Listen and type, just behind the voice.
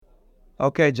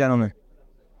Okay, gentlemen.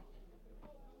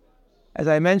 As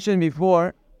I mentioned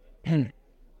before, the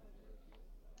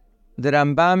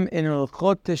Rambam in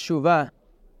Hilchot Teshuvah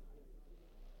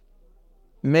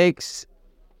makes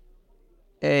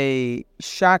a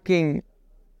shocking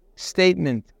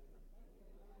statement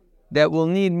that will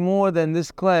need more than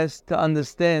this class to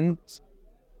understand.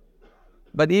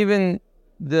 But even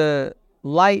the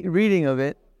light reading of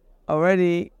it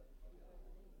already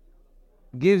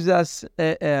gives us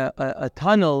a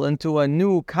tunnel into a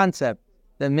new concept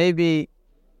that maybe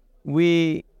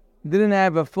we didn't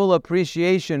have a full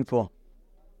appreciation for.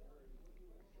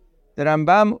 The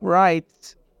Rambam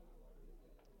writes,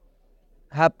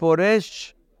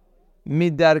 Haporesh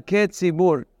midarke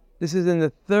tzibur. This is in the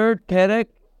third perek,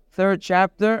 third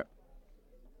chapter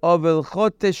of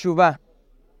Hilchot Teshuvah.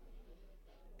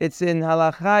 It's in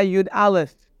Halacha Yud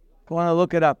Aleph, if you want to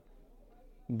look it up.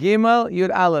 Gimel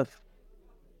Yud Aleph.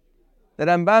 The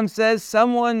Rambam says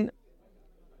someone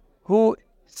who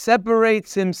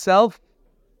separates himself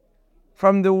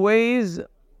from the ways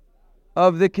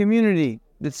of the community.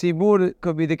 The tzibur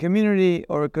could be the community,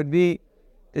 or it could be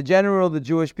the the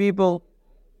Jewish people.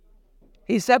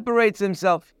 He separates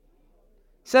himself.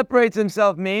 Separates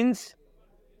himself means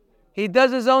he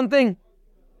does his own thing.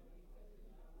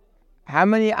 How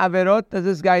many averot does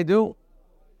this guy do?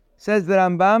 Says the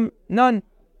Rambam, none.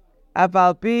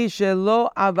 Afal pi shelo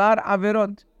avar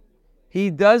averot. He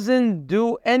doesn't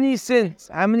do any sins.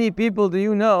 How many people do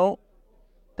you know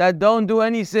that don't do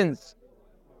any sins?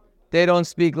 They don't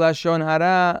speak Lashon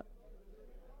Hara.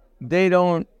 Their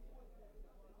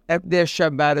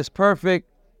Shabbat is perfect.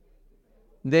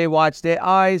 They watch their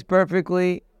eyes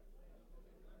perfectly.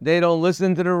 They don't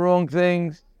listen to the wrong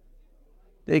things.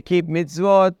 They keep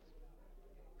mitzvot.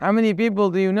 How many people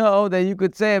do you know that you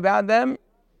could say about them,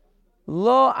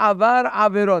 Lo avar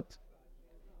averot?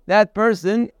 That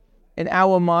person, in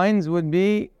our minds, would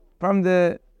be from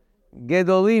the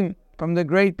Gedolim, from the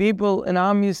great people in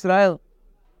Am Yisrael.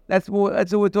 That's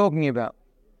what we're talking about.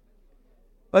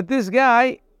 But this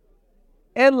guy,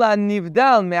 Ella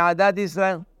nivdal me'adat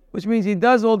Yisrael, which means he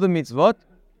does all the mitzvot,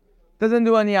 doesn't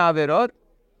do any averot.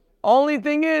 Only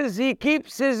thing is, he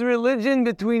keeps his religion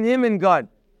between him and God.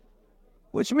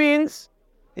 Which means,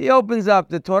 he opens up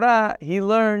the Torah, he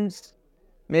learns,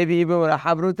 maybe even with a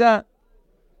habruta.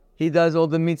 He does all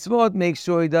the mitzvot, makes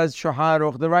sure he does Shulchan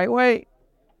Aruch the right way.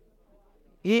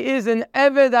 He is an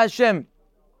Eved Hashem.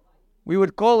 We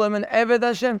would call him an Eved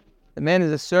Hashem. The man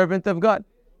is a servant of God.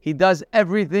 He does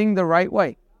everything the right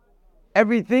way.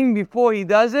 Everything before he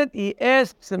does it, he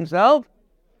asks himself,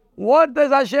 what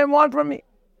does Hashem want from me?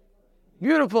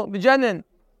 Beautiful, B'janin.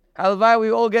 Halvai,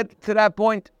 we all get to that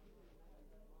point.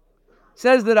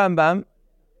 Says the Rambam,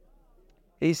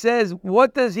 he says,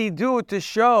 what does he do to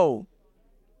show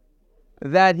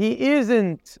that he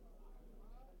isn't,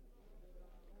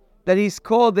 that he's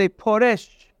called a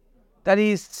Poresh, that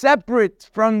he's separate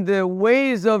from the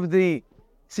ways of the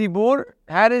Tzibur?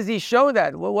 How does he show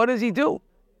that? Well, what does he do?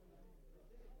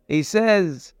 He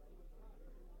says,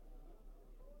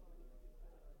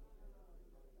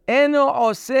 Eno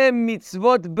ose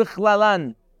mitzvot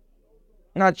bichlalan.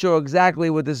 Not sure exactly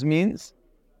what this means,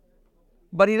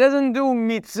 but he doesn't do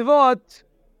mitzvot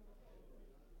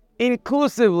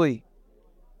inclusively.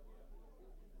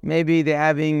 Maybe they're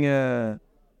having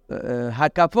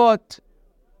hakafot.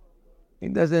 He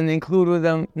doesn't include with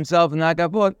himself in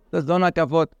hakafot. Does no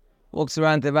hakafot. Walks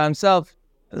around by himself.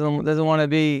 Doesn't want to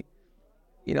be,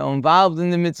 involved in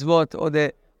the mitzvot.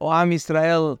 Or Am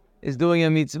Yisrael is doing a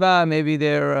mitzvah. Maybe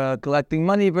they're collecting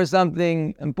money for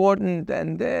something important,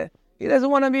 and he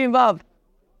doesn't want to be involved.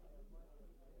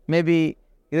 Maybe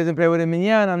he doesn't pray with a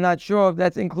minyan. I'm not sure if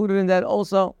that's included in that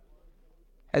also.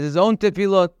 Has his own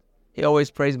tefillot. He always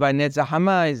prays by Netzach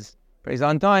Hamayz. Prays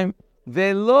on time.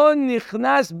 Velo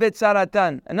nichnas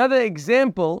betzaratan. Another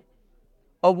example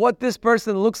of what this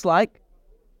person looks like,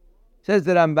 says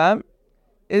the Rambam,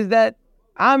 is that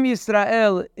Am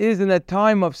Yisrael is in a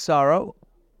time of sorrow.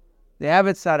 They have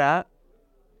it tzara.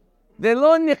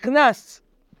 Velo nichnas.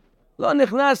 Lo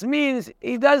nichnas means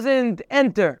he doesn't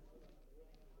enter.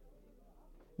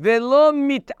 Velo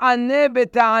mit'aneh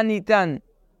beta'anitan.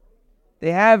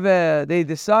 They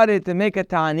decided to make a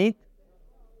ta'anit.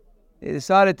 They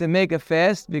decided to make a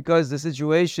fast because the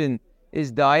situation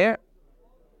is dire.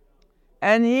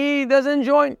 And he doesn't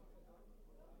join.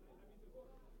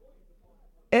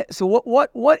 So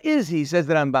what is he, says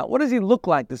the Rambam? What does he look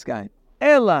like, this guy?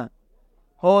 Ela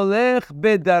holech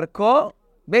bedarko.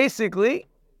 Basically,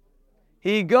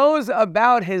 he goes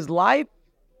about his life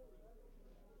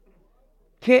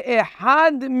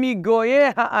ke'ehad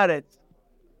migoyeh haaretz.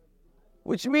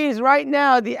 which means right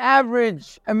now the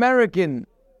average American,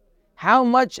 how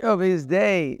much of his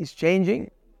day is changing?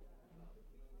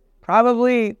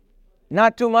 Probably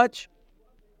not too much.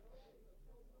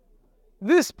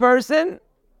 This person,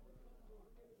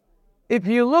 if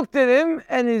you looked at him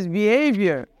and his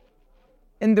behavior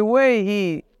and the way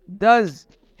he does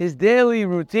his daily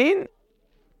routine,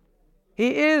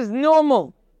 he is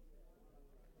normal.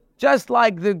 Just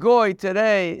like the goy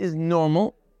today is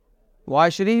normal. Why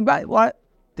should he buy? What?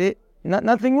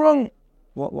 Nothing wrong.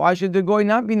 Why should the goy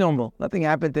not be normal? Nothing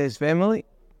happened to his family.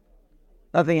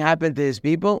 Nothing happened to his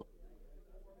people.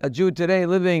 A Jew today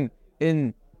living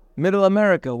in Middle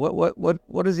America,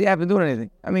 what does he have to do with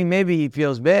anything? I mean, maybe he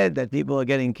feels bad that people are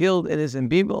getting killed, innocent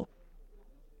people.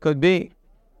 Could be.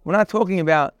 We're not talking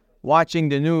about watching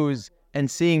the news and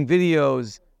seeing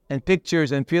videos and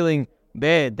pictures and feeling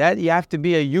bad. That you have to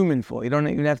be a human for. You don't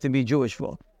even have to be Jewish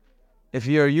for. If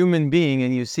you're a human being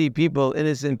and you see people,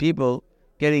 innocent people,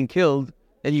 getting killed,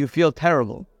 then you feel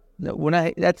terrible. No,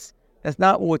 that's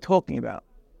not what we're talking about.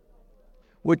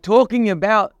 We're talking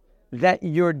about that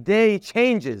your day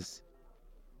changes.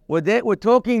 We're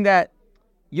talking that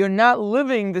you're not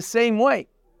living the same way.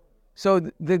 So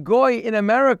the goy in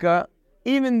America,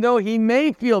 even though he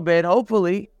may feel bad,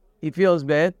 hopefully he feels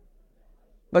bad,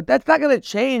 but that's not going to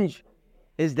change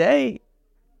his day.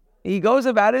 He goes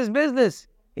about his business.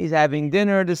 He's having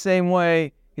dinner the same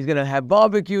way. He's going to have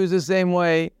barbecues the same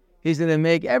way. He's going to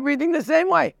make everything the same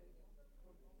way.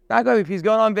 Not going. If he's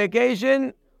going on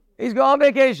vacation, he's going on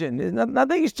vacation.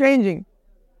 Nothing is changing.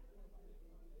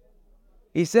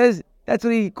 He says, that's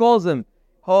what he calls him.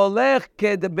 Holech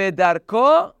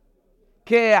bedarko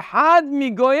ke'ehad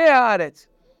migoyei haaretz.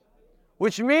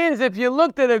 Which means if you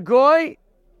looked at a goy,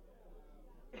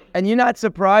 and you're not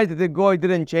surprised that the goy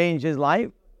didn't change his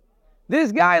life,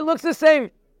 this guy looks the same.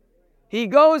 He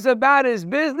goes about his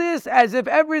business as if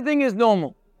everything is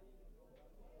normal.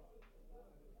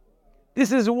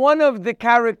 This is one of the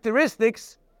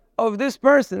characteristics of this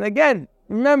person. Again,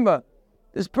 remember,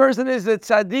 this person is a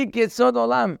tzaddik yesod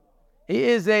olam. He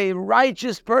is a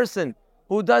righteous person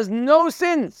who does no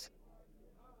sins.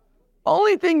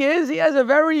 Only thing is, he has a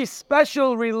very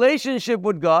special relationship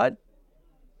with God,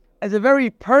 has a very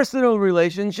personal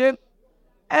relationship,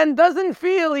 and doesn't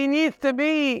feel he needs to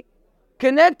be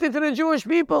connected to the Jewish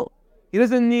people. He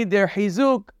doesn't need their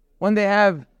chizuk when they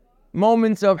have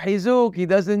moments of chizuk. He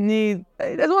doesn't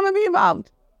want to be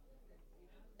involved.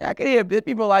 I can hear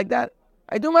people like that.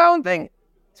 I do my own thing.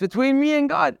 It's between me and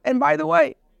God. And by the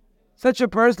way, such a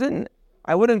person,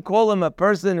 I wouldn't call him a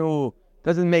person who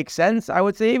doesn't make sense. I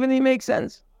would say even he makes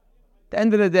sense. At the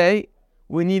end of the day,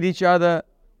 we need each other.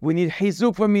 We need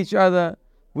chizuk from each other.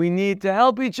 We need to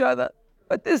help each other.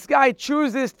 But this guy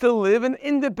chooses to live an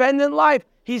independent life.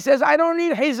 He says, I don't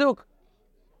need chizuk.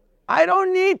 I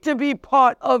don't need to be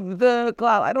part of the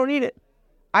cloud. I don't need it.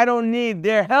 I don't need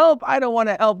their help. I don't want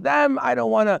to help them. I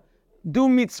don't want to do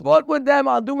mitzvot with them.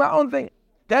 I'll do my own thing. At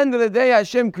the end of the day,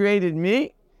 Hashem created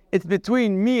me. It's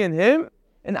between me and Him.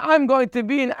 And I'm going to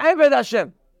be an Eved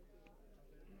Hashem.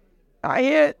 I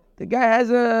hear the guy has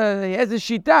a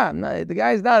shita. The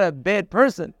guy is not a bad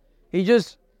person.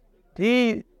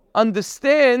 He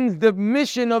understands the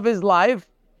mission of his life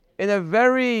in a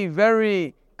very,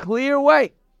 very clear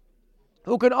way.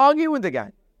 Who can argue with the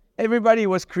guy? Everybody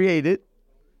was created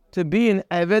to be an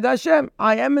Eved Hashem.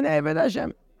 I am an Eved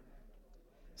Hashem.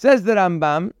 Says the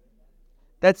Rambam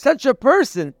that such a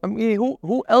person, I mean,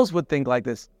 who else would think like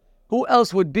this? Who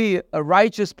else would be a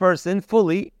righteous person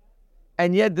fully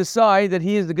and yet decide that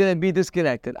he is going to be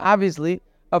disconnected? Obviously,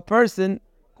 a person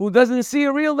who doesn't see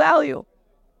a real value.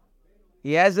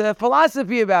 He has a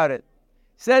philosophy about it.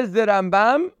 Says the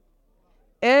Rambam,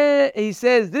 and he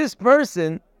says this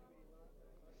person,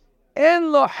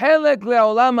 en lo helek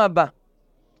le'olam haba.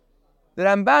 The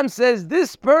Rambam says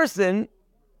this person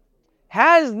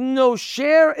has no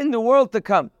share in the world to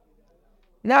come.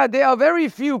 Now, there are very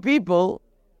few people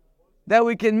that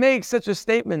we can make such a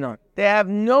statement on. They have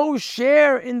no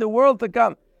share in the world to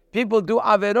come. People do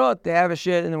averot, they have a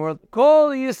share in the world. Kol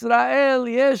Yisrael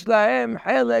yesh lahem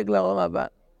helek le'olam haba.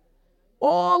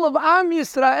 All of Am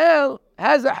Yisrael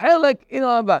has a helek in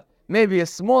olam haba. Maybe a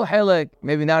small helek,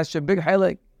 maybe not such a big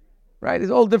helek. Right?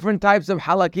 There's all different types of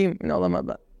halakim in olam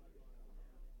haba.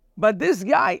 But this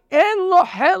guy, en lo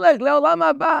helek le'olam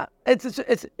haba.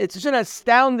 It's such an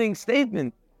astounding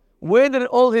statement. Where did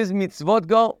all his mitzvot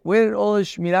go? Where did all his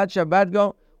Shmirat Shabbat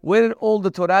go? Where did all the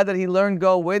Torah that he learned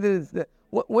go? Where did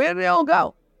they all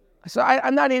go? So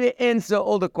I'm not here to answer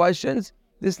all the questions.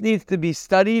 This needs to be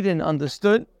studied and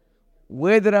understood.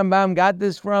 Where the Rambam got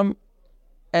this from,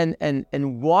 and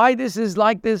why this is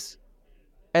like this.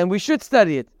 And we should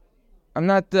study it. I'm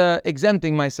not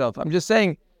exempting myself. I'm just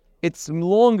saying it's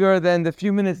longer than the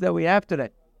few minutes that we have today.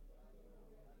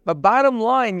 But bottom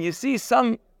line, you see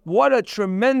what a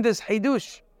tremendous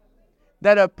hidush,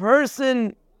 that a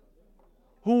person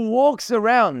who walks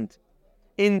around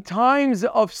in times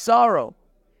of sorrow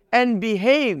and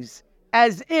behaves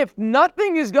as if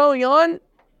nothing is going on,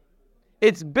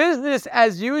 it's business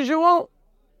as usual,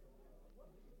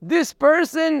 this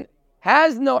person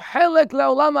has no helek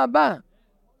la'olam haba.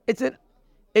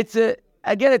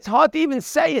 Again, it's hard to even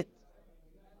say it.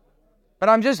 But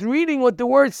I'm just reading what the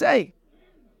words say.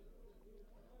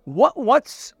 What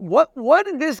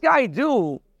did this guy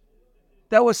do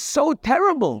that was so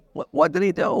terrible? What did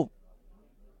he do?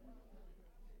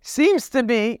 Seems to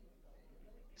be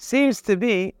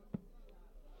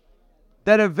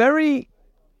that a very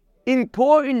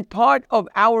important part of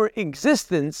our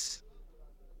existence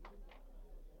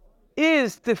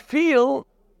is to feel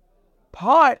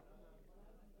part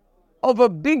of a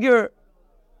bigger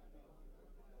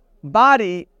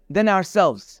body than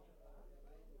ourselves.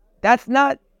 That's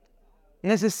not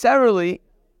necessarily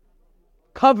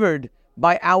covered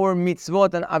by our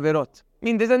mitzvot and averot. I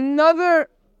mean, there's another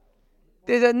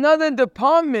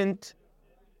department.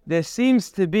 There seems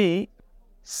to be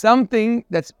something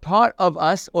that's part of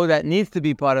us, or that needs to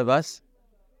be part of us,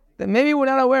 that maybe we're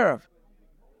not aware of.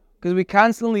 Because we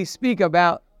constantly speak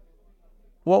about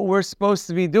what we're supposed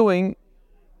to be doing,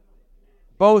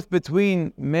 both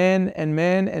between man and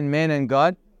man and man and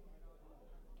God.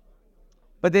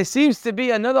 But there seems to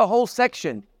be another whole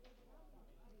section.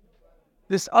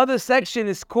 This other section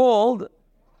is called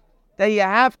that you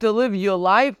have to live your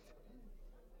life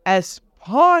as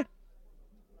part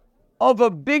of a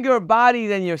bigger body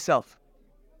than yourself.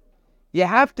 You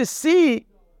have to see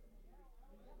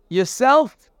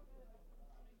yourself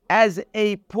as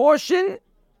a portion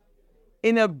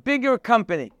in a bigger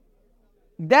company.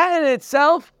 That in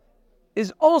itself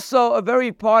is also an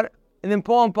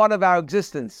important part of our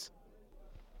existence.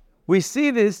 We see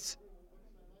this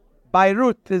by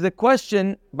Ruth. There's a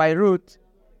question by Ruth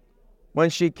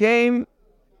when she came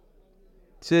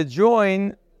to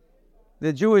join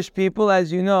the Jewish people.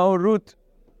 As you know, Ruth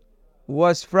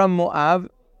was from Moab.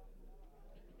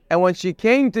 And when she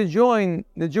came to join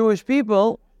the Jewish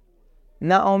people,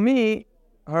 Naomi,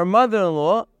 her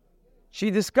mother-in-law,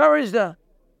 she discouraged her.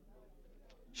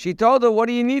 She told her, what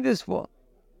do you need this for?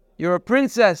 You're a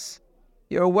princess.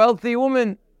 You're a wealthy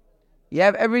woman. You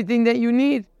have everything that you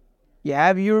need. You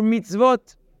have your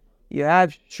mitzvot.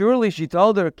 Surely, she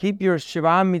told her, keep your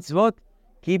Shiva mitzvot.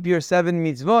 Keep your 7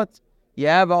 mitzvot. You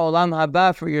have olam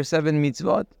haba for your 7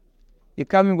 mitzvot. You're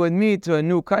coming with me to a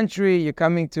new country.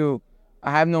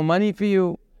 I have no money for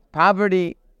you.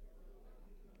 Poverty.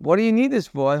 What do you need this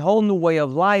for? A whole new way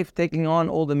of life, taking on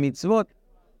all the mitzvot.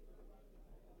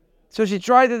 So she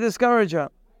tried to discourage her.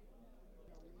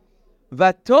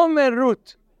 Vatomer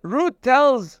Ruth. Ruth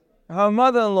tells her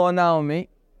mother-in-law Naomi,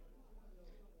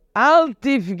 Al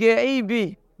tifge'i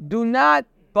bi. Do not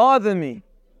bother me.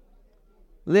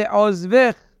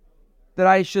 Le'ozvech. That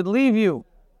I should leave you.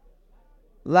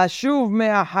 Lashuv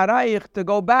me'acharayich. To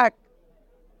go back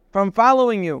from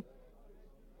following you.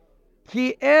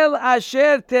 Ki el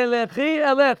asher telechi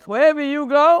elech. Wherever you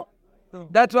go,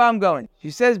 that's where I'm going.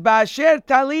 She says, Ba'asher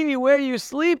talini, where you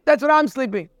sleep, that's where I'm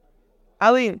sleeping.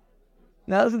 Aline.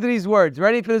 Now listen to these words.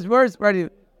 Ready for these words? Ready?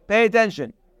 Pay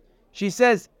attention. She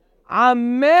says,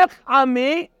 Amech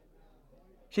ami.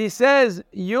 She says,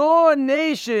 your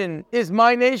nation is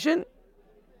my nation.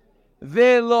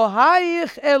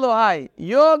 Ve'elohayich Elohai.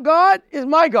 Your God is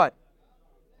my God.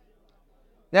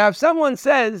 Now if someone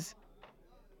says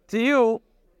to you,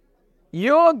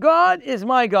 your God is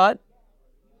my God,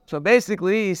 so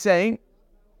basically he's saying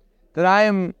that I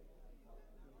am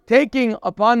taking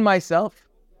upon myself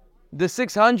the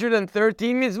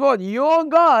 613 mitzvot. Your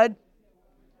God,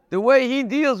 the way he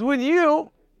deals with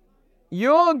you,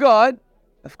 your God,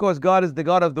 of course God is the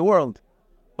God of the world.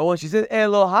 But when she says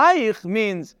Elohayich,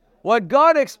 means what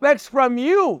God expects from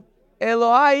you.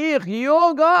 Elohayich,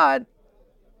 your God.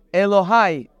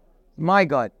 Elohai, my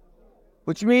God.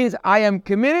 Which means I am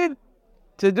committed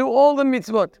to do all the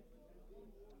mitzvot.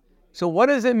 So what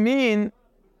does it mean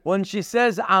when she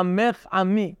says Amech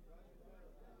Ami?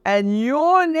 And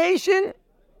your nation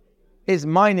is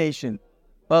my nation.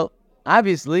 Well,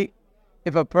 obviously,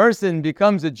 if a person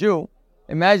becomes a Jew,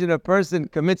 imagine a person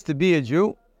commits to be a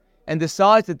Jew and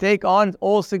decides to take on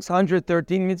all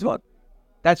 613 mitzvot.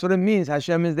 That's what it means.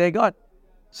 Hashem is their God.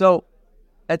 So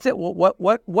that's it. What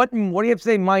do you have to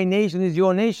say? My nation is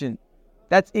your nation.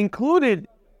 That's included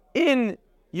in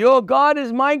your God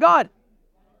is my God.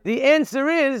 The answer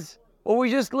is what we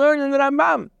just learned in the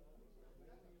Rambam.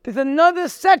 There's another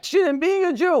section in being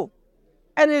a Jew,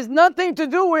 and it has nothing to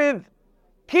do with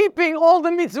keeping all the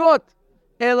mitzvot.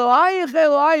 Elohayich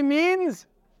Elohai means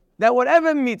that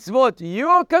whatever mitzvot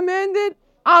you're commanded,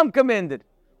 I'm commanded.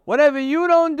 Whatever you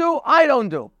don't do, I don't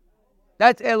do.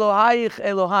 That's Elohayich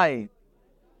Elohai.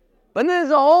 But then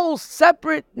there's a whole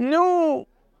separate new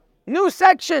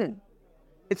section.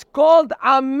 It's called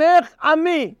Amech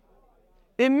Ami.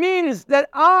 It means that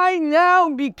I now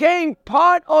became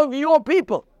part of your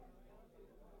people.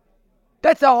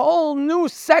 That's a whole new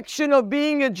section of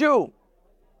being a Jew.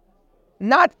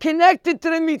 Not connected to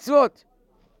the mitzvot.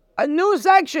 A new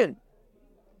section.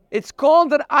 It's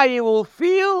called that I will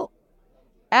feel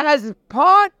as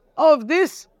part of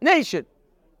this nation.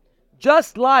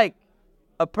 Just like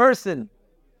a person,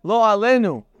 lo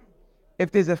alenu,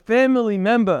 if there's a family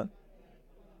member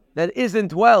that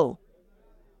isn't well,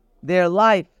 their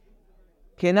life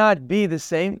cannot be the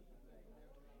same.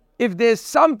 If there's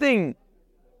something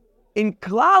in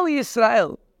Klal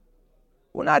Yisrael,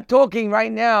 we're not talking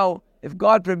right now, if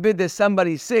God forbid there's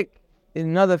somebody sick in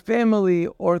another family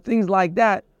or things like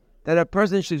that, that a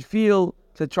person should feel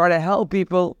to try to help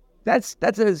people. That's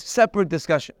a separate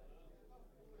discussion.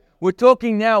 We're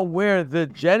talking now where the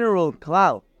general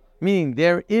Klal, meaning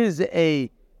there is a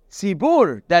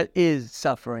tzibur that is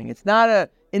suffering. It's not an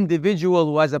individual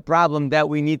who has a problem that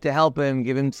we need to help him,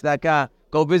 give him tzedakah,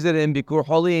 go visit him, bikur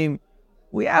holim.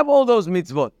 We have all those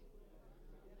mitzvot.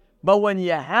 But when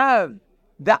you have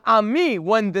the ami,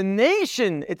 when the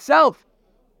nation itself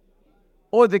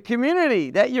or the community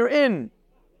that you're in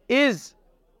is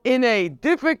in a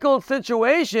difficult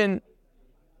situation,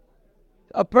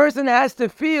 a person has to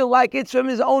feel like it's from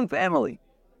his own family.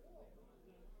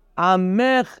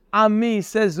 Amech Ami,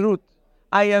 says Ruth.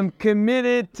 I am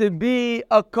committed to be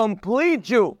a complete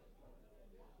Jew.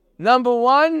 Number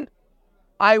one,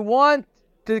 I want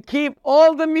to keep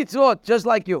all the mitzvot just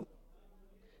like you.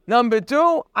 Number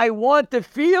two, I want to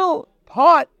feel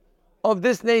part of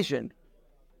this nation.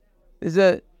 There's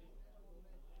a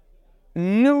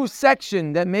new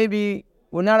section that maybe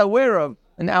we're not aware of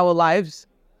in our lives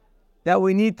that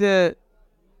we need to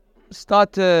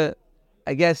start to,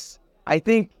 I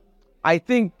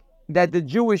think that the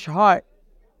Jewish heart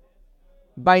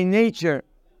by nature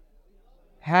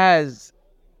has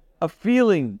a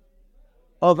feeling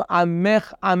of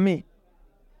Amech Ami.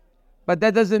 But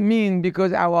that doesn't mean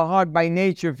because our heart by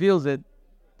nature feels it,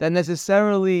 that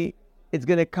necessarily it's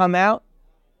going to come out.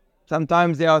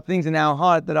 Sometimes there are things in our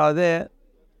heart that are there,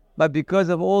 but because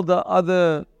of all the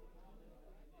other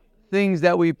things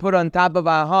that we put on top of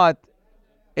our heart,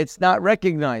 it's not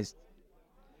recognized.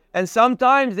 And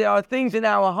sometimes there are things in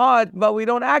our heart, but we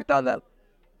don't act on them.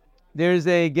 There's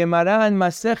a Gemara in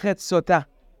Masechet Sotah.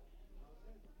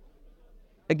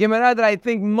 A Gemara that I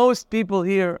think most people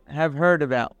here have heard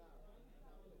about.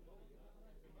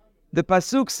 The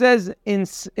Pasuk says in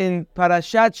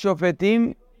Parashat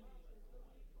Shofetim,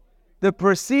 the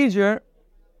procedure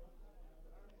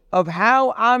of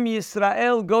how Am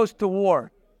Yisrael goes to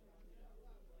war.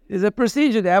 There's a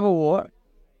procedure to have a war.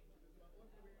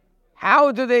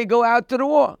 How do they go out to the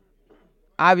war?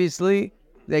 Obviously,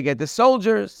 they get the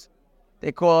soldiers,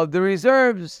 they call up the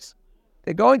reserves,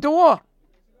 they're going to war.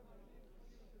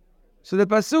 So the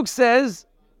Pasuk says,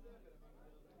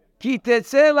 Ki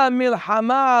tetzeh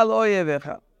milhama al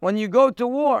oyevecha. When you go to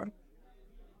war.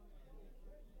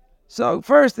 So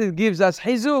first it gives us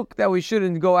hizuk, that we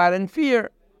shouldn't go out in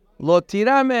fear. Lo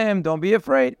tira mehem, don't be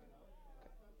afraid.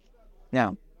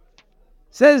 Now,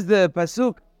 says the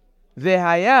Pasuk,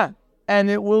 Vehaya, and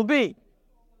it will be,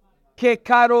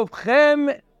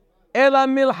 Kekarovchem ela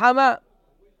milhama,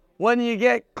 when you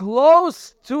get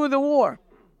close to the war.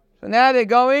 So now they're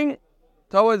going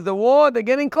towards the war, they're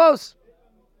getting close.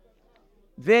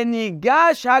 Venigash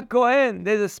HaKohen,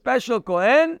 there's a special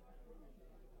Kohen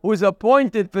who is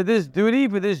appointed for this duty,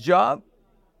 for this job.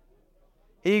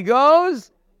 He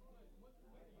goes,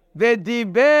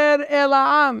 Vediber el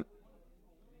ha'am.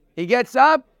 He gets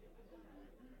up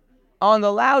on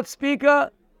the loudspeaker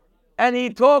and he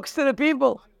talks to the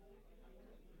people.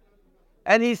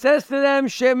 And he says to them,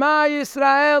 Shema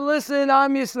Yisrael, listen,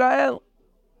 Am Yisrael.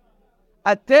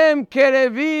 Atem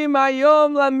kerevim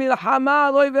hayom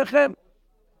lamilchama lo'ivechem.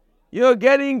 You're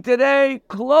getting today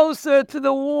closer to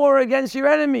the war against your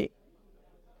enemy.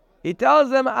 He tells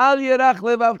them, Al yirach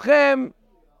levavchem,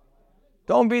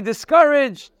 don't be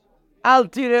discouraged. Al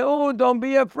tireu, don't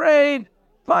be afraid.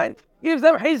 Fine. Gives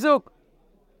them hizuk.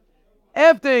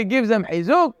 After he gives them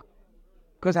hizuk,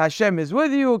 because Hashem is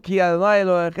with you, ki Adonai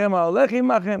Elohechem ha'olech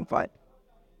imachem, fine.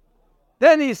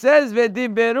 Then he says,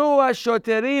 "V'diberu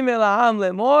hashoterim el ha'am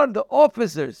lemor." The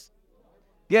officers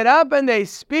get up and they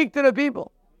speak to the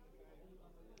people,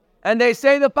 and they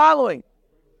say the following: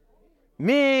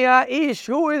 Mi ha'ish,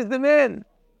 who is the man?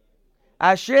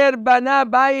 Asher bana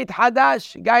bayit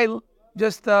hadash. Guy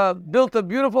just built a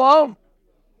beautiful home.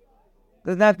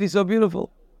 Doesn't have to be so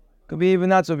beautiful. Could be even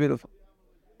not so beautiful.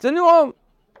 It's a new home.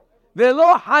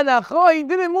 Velo hanacho, he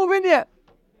didn't move in yet.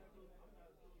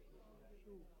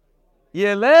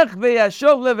 Yelech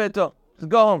v'yashov leveto. Just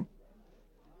go home.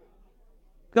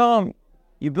 Go home.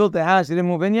 You built the house, you didn't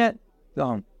move in yet? Go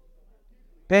home.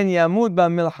 Pen yamud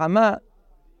ba'milchama,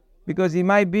 because he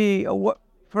might be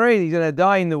afraid he's going to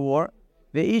die in the war.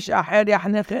 Ve'ish aher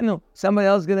yachnechenu. Somebody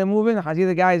else is going to move in. I see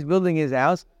the guy is building his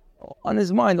house. On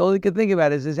his mind, all he can think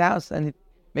about is his house, and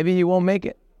maybe he won't make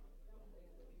it.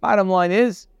 Bottom line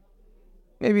is,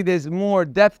 maybe there's more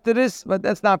depth to this, but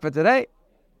that's not for today.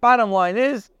 Bottom line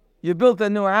is, you built a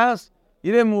new house,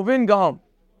 you didn't move in, go home.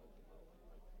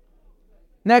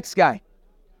 Next guy.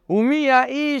 Umi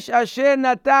ha'ish asher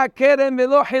nata kerem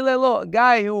velo hilelo.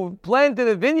 Guy who planted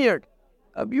a vineyard,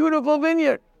 a beautiful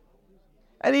vineyard.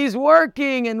 And he's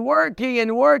working and working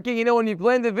and working. You know, when you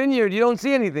plant a vineyard, you don't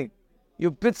see anything. You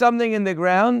put something in the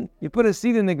ground, you put a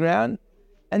seed in the ground,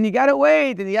 and you gotta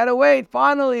wait, and you gotta wait.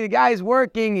 Finally, the guy's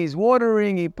working, he's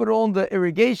watering, he put on the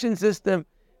irrigation system,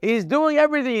 he's doing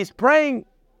everything, he's praying,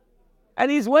 and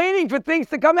he's waiting for things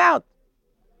to come out.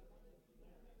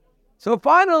 So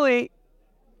finally,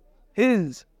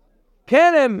 his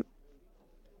kerem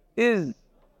is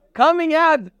coming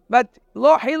out, but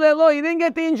lo hilelo, he didn't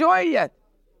get to enjoy it yet.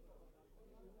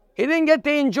 He didn't get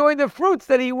to enjoy the fruits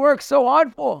that he worked so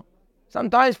hard for,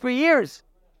 sometimes for years.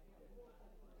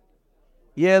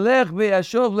 Yelech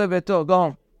v'yashov leveto. Go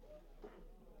home.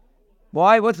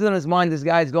 Why? What's on his mind? This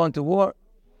guy's going to war.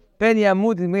 Pen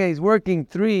yamud, he's working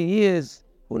 3 years.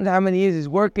 Who knows how many years he's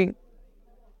working?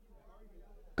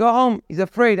 Go home. He's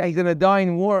afraid he's going to die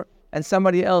in war, and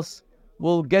somebody else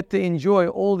will get to enjoy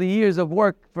all the years of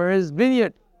work for his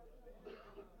vineyard.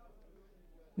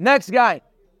 Next guy.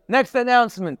 Next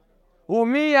announcement.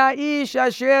 Umi ha'ish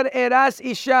asher eras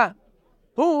isha.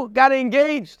 Who got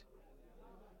engaged?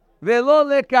 Velo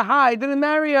lekaha. He didn't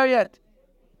marry her yet.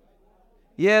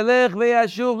 Yelech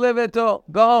v'yashuv leveto.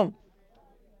 Go home.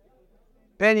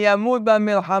 Pen yamud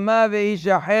ba'milchama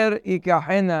v'yishaher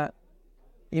ikahena.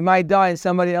 He might die and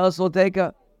somebody else will take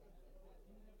her.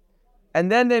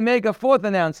 And then they make a fourth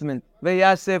announcement.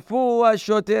 V'yasefu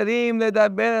hashoterim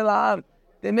ledaber el ha'am.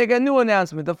 They make a new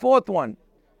announcement, the fourth one.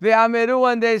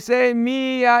 V'ameru, and they say,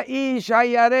 Mi ha'ish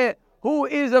hayareh. Who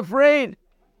is afraid?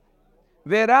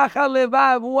 V'racha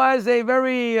levav, who has a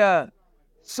very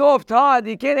soft heart.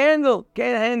 He can't handle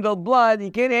blood. He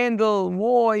can't handle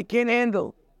war. He can't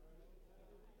handle.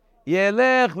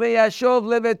 Yelech v'yashov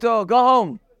leveto. Go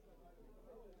home.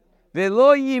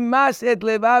 V'lo yimas et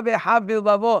levav v'hav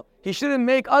bilvavo. He shouldn't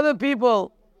make other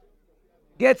people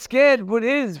get scared with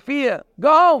his fear. Go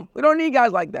home. We don't need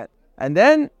guys like that. And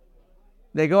then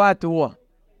they go out to war.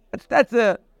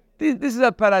 This is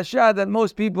a parasha that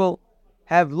most people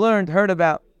have learned, heard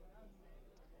about.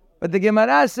 But the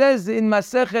Gemara says in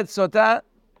Masechet Sotah,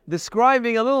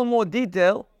 describing a little more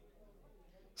detail,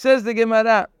 says the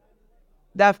Gemara,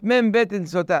 Daf Mem Bet in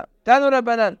Sotah, Tanu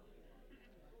Rabbanan,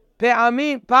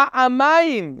 Pa'amayim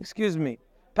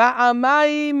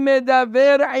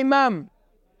medaver imam,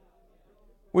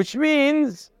 which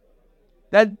means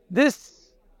that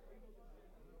this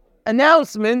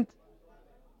announcement,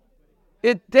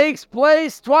 it takes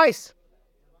place twice.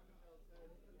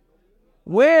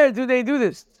 Where do they do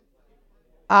this?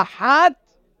 Ahat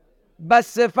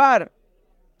basefar.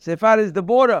 Sefar is the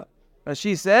border.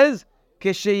 She says,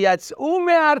 Kesheyatzu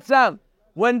me'artzam.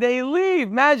 When they leave,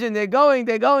 imagine they're going.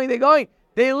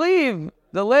 They leave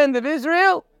the land of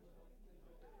Israel.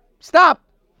 Stop.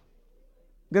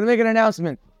 I'm going to make an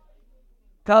announcement.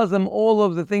 Tells them all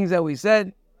of the things that we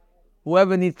said.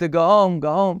 Whoever needs to go home,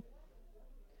 go home.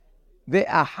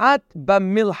 Ve'ahat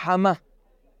ba'milchama.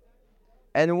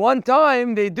 And one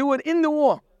time they do it in the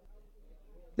war.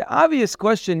 The obvious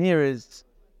question here is,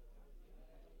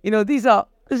 this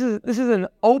is an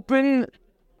open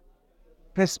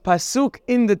pasuk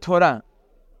in the Torah.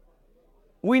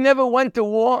 We never went to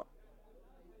war,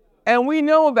 and we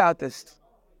know about this.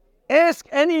 Ask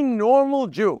any normal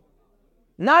Jew,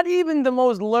 not even the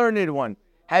most learned one.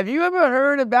 Have you ever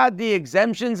heard about the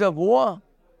exemptions of war?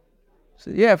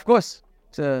 So, yeah, of course.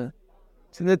 It's in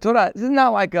the Torah. This is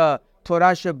not like a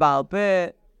Torah Shebaal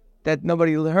Peh that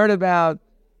nobody heard about.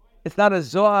 It's not a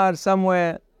Zohar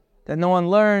somewhere that no one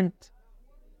learned.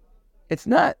 It's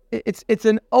not. It's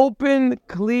an open,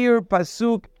 clear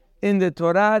pasuk in the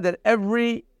Torah that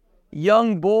every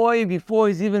young boy, before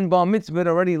he's even bar mitzvah,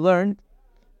 already learned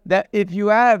that if you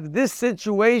have this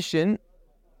situation,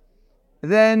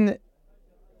 then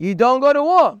you don't go to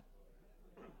war.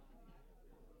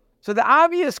 So the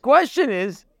obvious question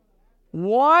is,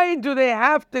 why do they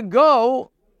have to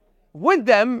go with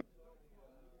them,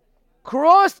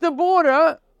 cross the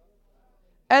border,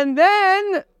 and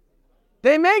then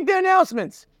they make their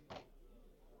announcements?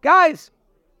 Guys,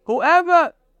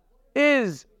 whoever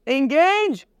is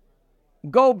engaged,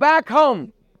 go back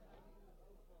home.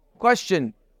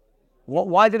 Question,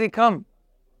 why did he come?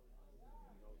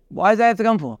 Why does that have to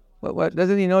come for? What,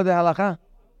 doesn't he know the halakha?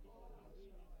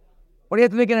 Why do you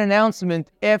have to make an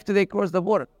announcement after they cross the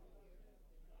border?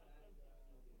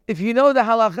 If you know the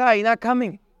halakha, you're not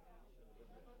coming.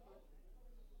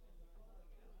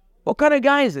 What kind of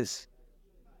guy is this?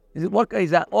 These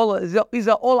are all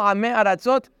Amei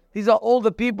Aratzot? These are all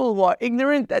the people who are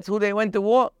ignorant? That's who they went to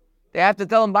war? They have to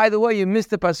tell them, by the way, you missed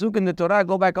the pasuk in the Torah,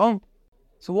 go back home.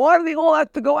 So why do they all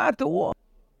have to go out to war?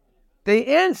 They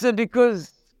answer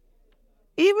because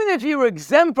even if you're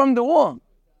exempt from the war,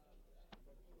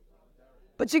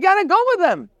 but you got to go with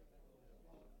them.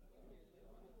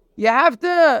 You have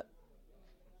to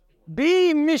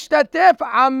be mishtatef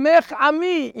amech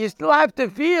ami. You still have to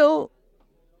feel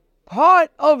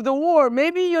part of the war.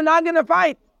 Maybe you're not going to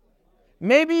fight.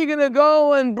 Maybe you're going to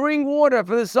go and bring water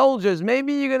for the soldiers.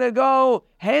 Maybe you're going to go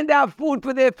hand out food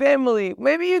for their family.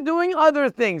 Maybe you're doing other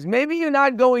things. Maybe you're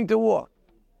not going to war.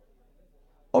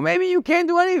 Or maybe you can't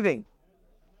do anything.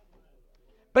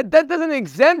 But that doesn't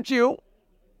exempt you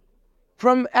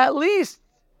from at least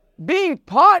being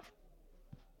part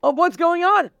of what's going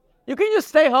on. You can just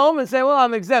stay home and say, well,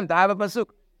 I'm exempt. I have a pasuk.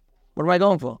 What am I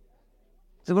going for?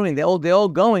 So what do you mean? They're all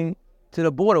going to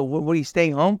the border. What are you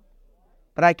staying home?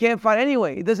 But I can't fight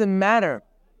anyway. It doesn't matter.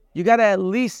 You got to at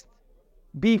least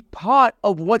be part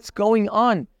of what's going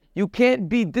on. You can't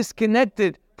be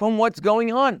disconnected from what's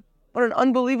going on. What an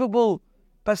unbelievable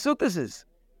pasuk this is.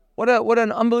 What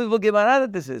an unbelievable Gemara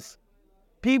that this is.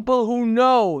 People who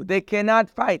know they cannot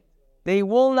fight. They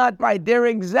will not fight. They're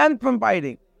exempt from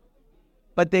fighting.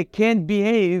 But they can't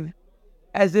behave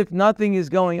as if nothing is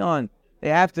going on. They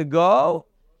have to go.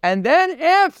 And then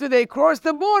after they cross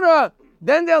the border,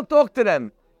 then they'll talk to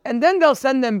them. And then they'll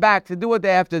send them back to do what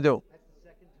they have to do.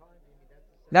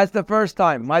 That's the first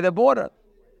time. By the border.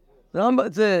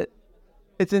 It's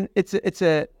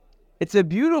a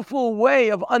beautiful way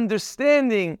of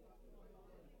understanding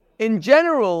in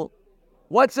general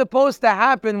what's supposed to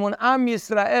happen when Am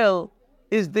Yisrael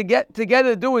is to get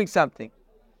together doing something.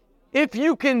 If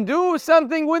you can do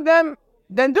something with them,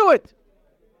 then do it.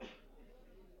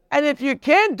 And if you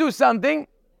can't do something,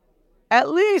 at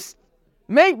least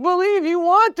make believe you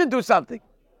want to do something.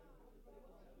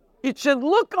 It should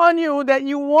look on you that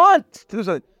you want to do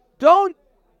something. Don't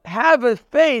have a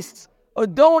face or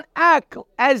don't act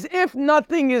as if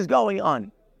nothing is going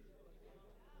on.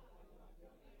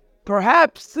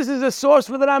 Perhaps this is a source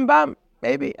for the Rambam.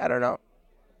 Maybe, I don't know.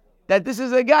 That this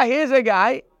is a guy, here's a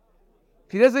guy.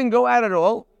 If he doesn't go out at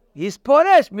all, he's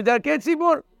poresh, midarkei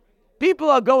tzibur. People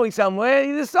are going somewhere,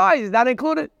 he decides, he's not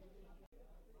included.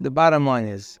 The bottom line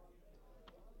is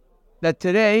that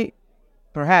today,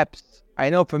 perhaps, I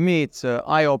know for me it's an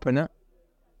eye-opener,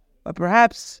 but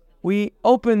perhaps we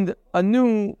opened a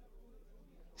new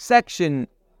section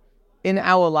in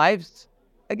our lives.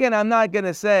 Again, I'm not going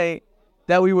to say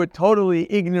that we were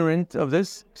totally ignorant of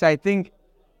this, because I think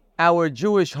our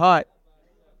Jewish heart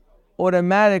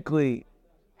automatically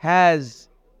has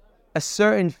a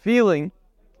certain feeling,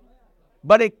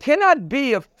 but it cannot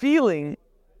be a feeling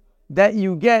that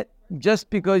you get just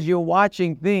because you're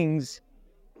watching things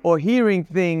or hearing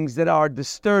things that are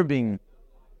disturbing.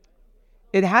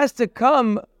 It has to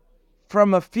come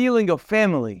from a feeling of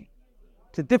family.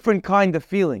 It's a different kind of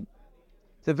feeling.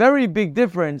 It's a very big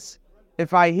difference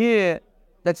if I hear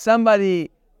that somebody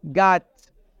got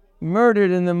murdered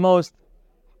in the most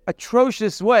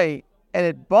atrocious way and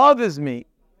it bothers me,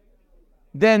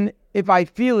 than if I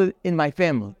feel it in my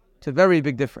family. It's a very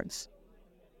big difference.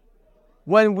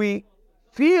 When we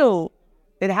feel,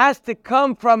 it has to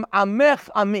come from Amech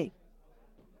Ami.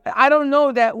 I don't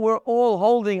know that we're all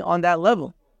holding on that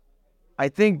level. I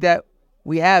think that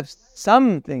we have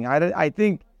something. I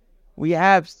think we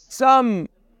have some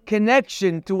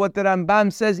connection to what the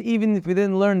Rambam says, even if we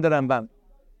didn't learn the Rambam.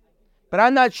 But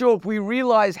I'm not sure if we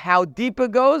realize how deep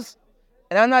it goes,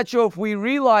 and I'm not sure if we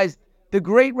realize the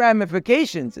great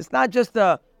ramifications. It's not just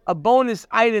a bonus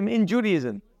item in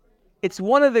Judaism. It's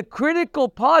one of the critical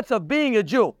parts of being a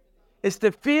Jew, is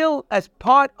to feel as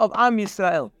part of Am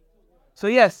Yisrael. So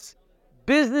yes,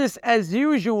 business as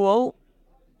usual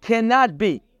cannot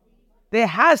be. There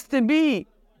has to be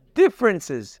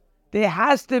differences. There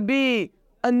has to be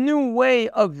a new way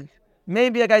of,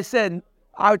 maybe like I said,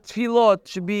 our tefillot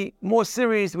should be more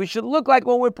serious. We should look like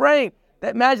when we're praying.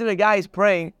 Imagine a guy is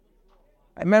praying.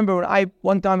 I remember when I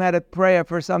one time had a prayer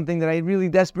for something that I really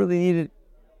desperately needed.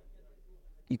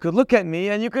 You could look at me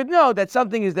and you could know that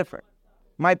something is different.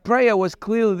 My prayer was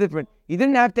clearly different. You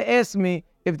didn't have to ask me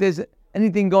if there's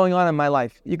anything going on in my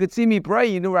life. You could see me pray,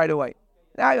 you knew right away.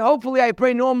 Hopefully I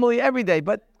pray normally every day,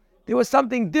 but there was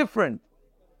something different.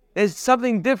 There's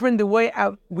something different the way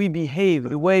we behave,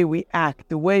 the way we act,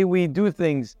 the way we do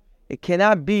things. It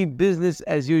cannot be business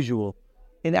as usual.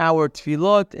 In our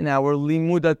tefillot, in our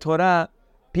limud Torah,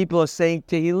 people are saying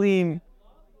Tehillim,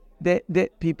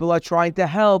 that people are trying to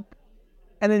help.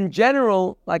 And in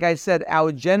general, like I said,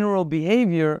 our general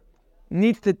behavior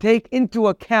needs to take into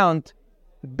account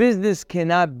business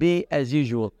cannot be as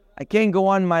usual. I can't go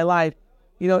on in my life.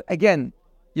 Again,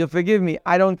 you'll forgive me,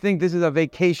 I don't think this is a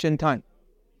vacation time.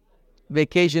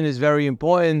 Vacation is very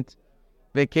important.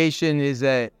 Vacation is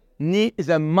a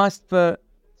must for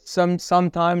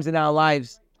sometimes in our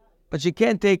lives. But you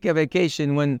can't take a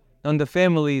vacation when the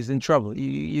family is in trouble.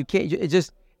 You can't.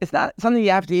 It's not something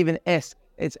you have to even ask.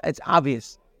 It's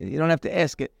obvious. You don't have to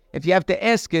ask it. If you have to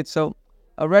ask it, so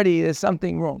already there's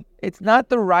something wrong. It's not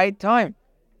the right time.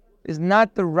 It's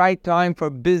not the right time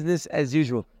for business as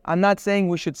usual. I'm not saying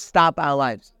we should stop our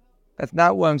lives. That's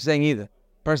not what I'm saying either.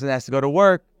 A person has to go to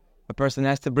work. A person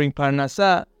has to bring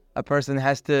parnasah. A person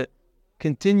has to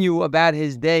continue about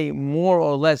his day more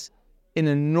or less in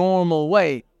a normal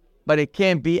way. But it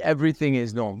can't be everything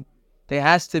is normal. There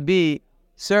has to be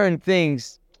certain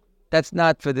things that's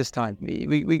not for this time.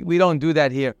 We don't do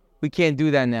that here. We can't do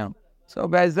that now. So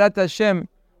Be'ezrat Hashem,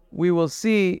 we will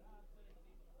see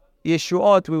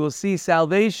Yeshuot, we will see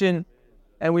salvation,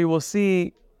 and we will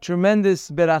see tremendous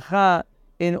beracha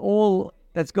in all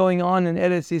that's going on in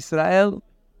Eretz Yisrael.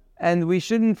 And we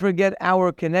shouldn't forget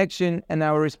our connection and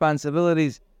our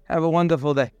responsibilities. Have a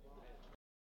wonderful day.